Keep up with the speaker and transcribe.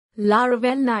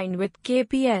Laravel 9 with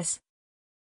KPS.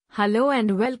 Hello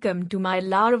and welcome to my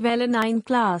Laravel 9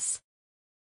 class.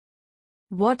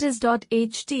 What is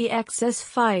htaccess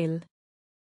file?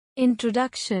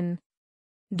 Introduction.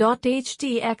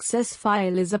 htaccess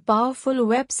file is a powerful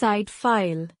website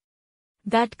file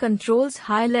that controls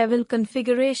high-level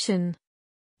configuration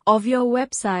of your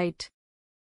website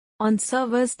on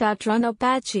servers that run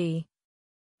Apache.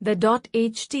 The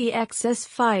htaccess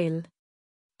file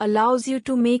allows you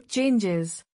to make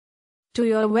changes to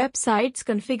your website's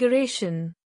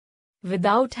configuration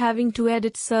without having to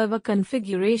edit server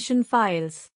configuration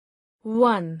files.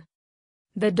 1.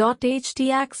 The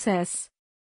htaccess,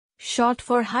 short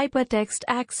for hypertext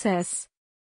access.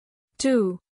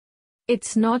 2.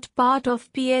 It's not part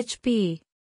of PHP.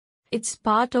 It's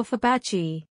part of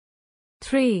Apache.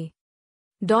 3.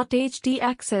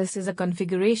 htaccess is a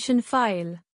configuration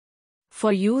file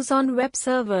for use on web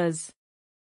servers.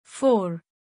 4.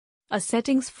 A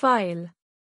settings file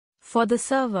for the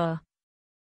server.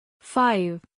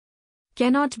 5.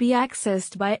 Cannot be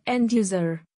accessed by end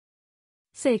user.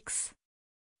 6.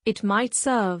 It might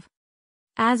serve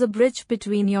as a bridge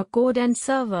between your code and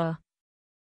server.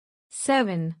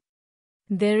 7.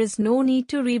 There is no need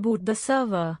to reboot the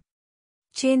server.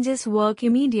 Changes work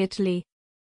immediately.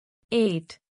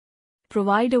 8.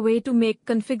 Provide a way to make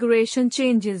configuration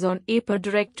changes on a per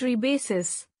directory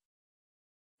basis.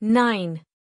 9.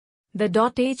 The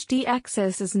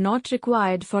htaccess is not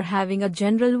required for having a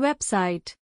general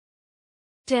website.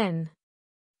 10.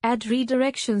 Add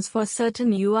redirections for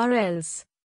certain URLs.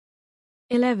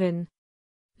 11.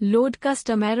 Load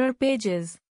custom error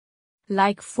pages,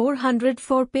 like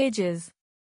 404 pages.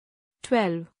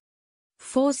 12.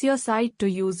 Force your site to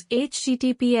use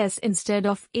HTTPS instead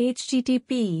of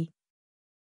HTTP.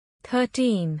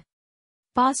 13.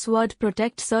 Password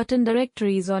protect certain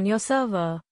directories on your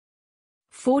server.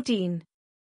 14.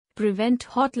 Prevent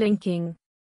hotlinking.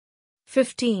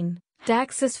 15.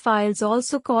 Htaccess files,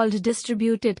 also called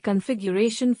distributed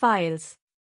configuration files.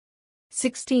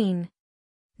 16.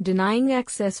 Denying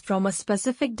access from a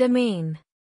specific domain.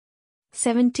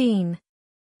 17.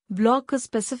 Block a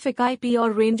specific IP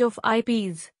or range of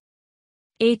IPs.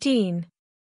 18.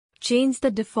 Change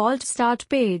the default start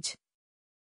page.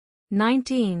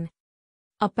 19.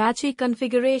 Apache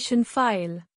configuration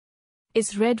file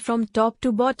is read from top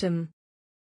to bottom.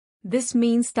 This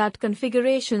means that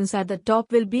configurations at the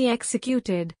top will be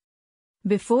executed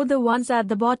before the ones at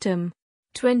the bottom.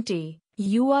 20.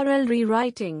 URL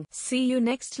rewriting. See you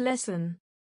next lesson.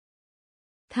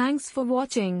 Thanks for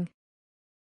watching.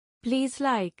 Please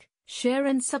like, share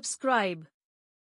and subscribe.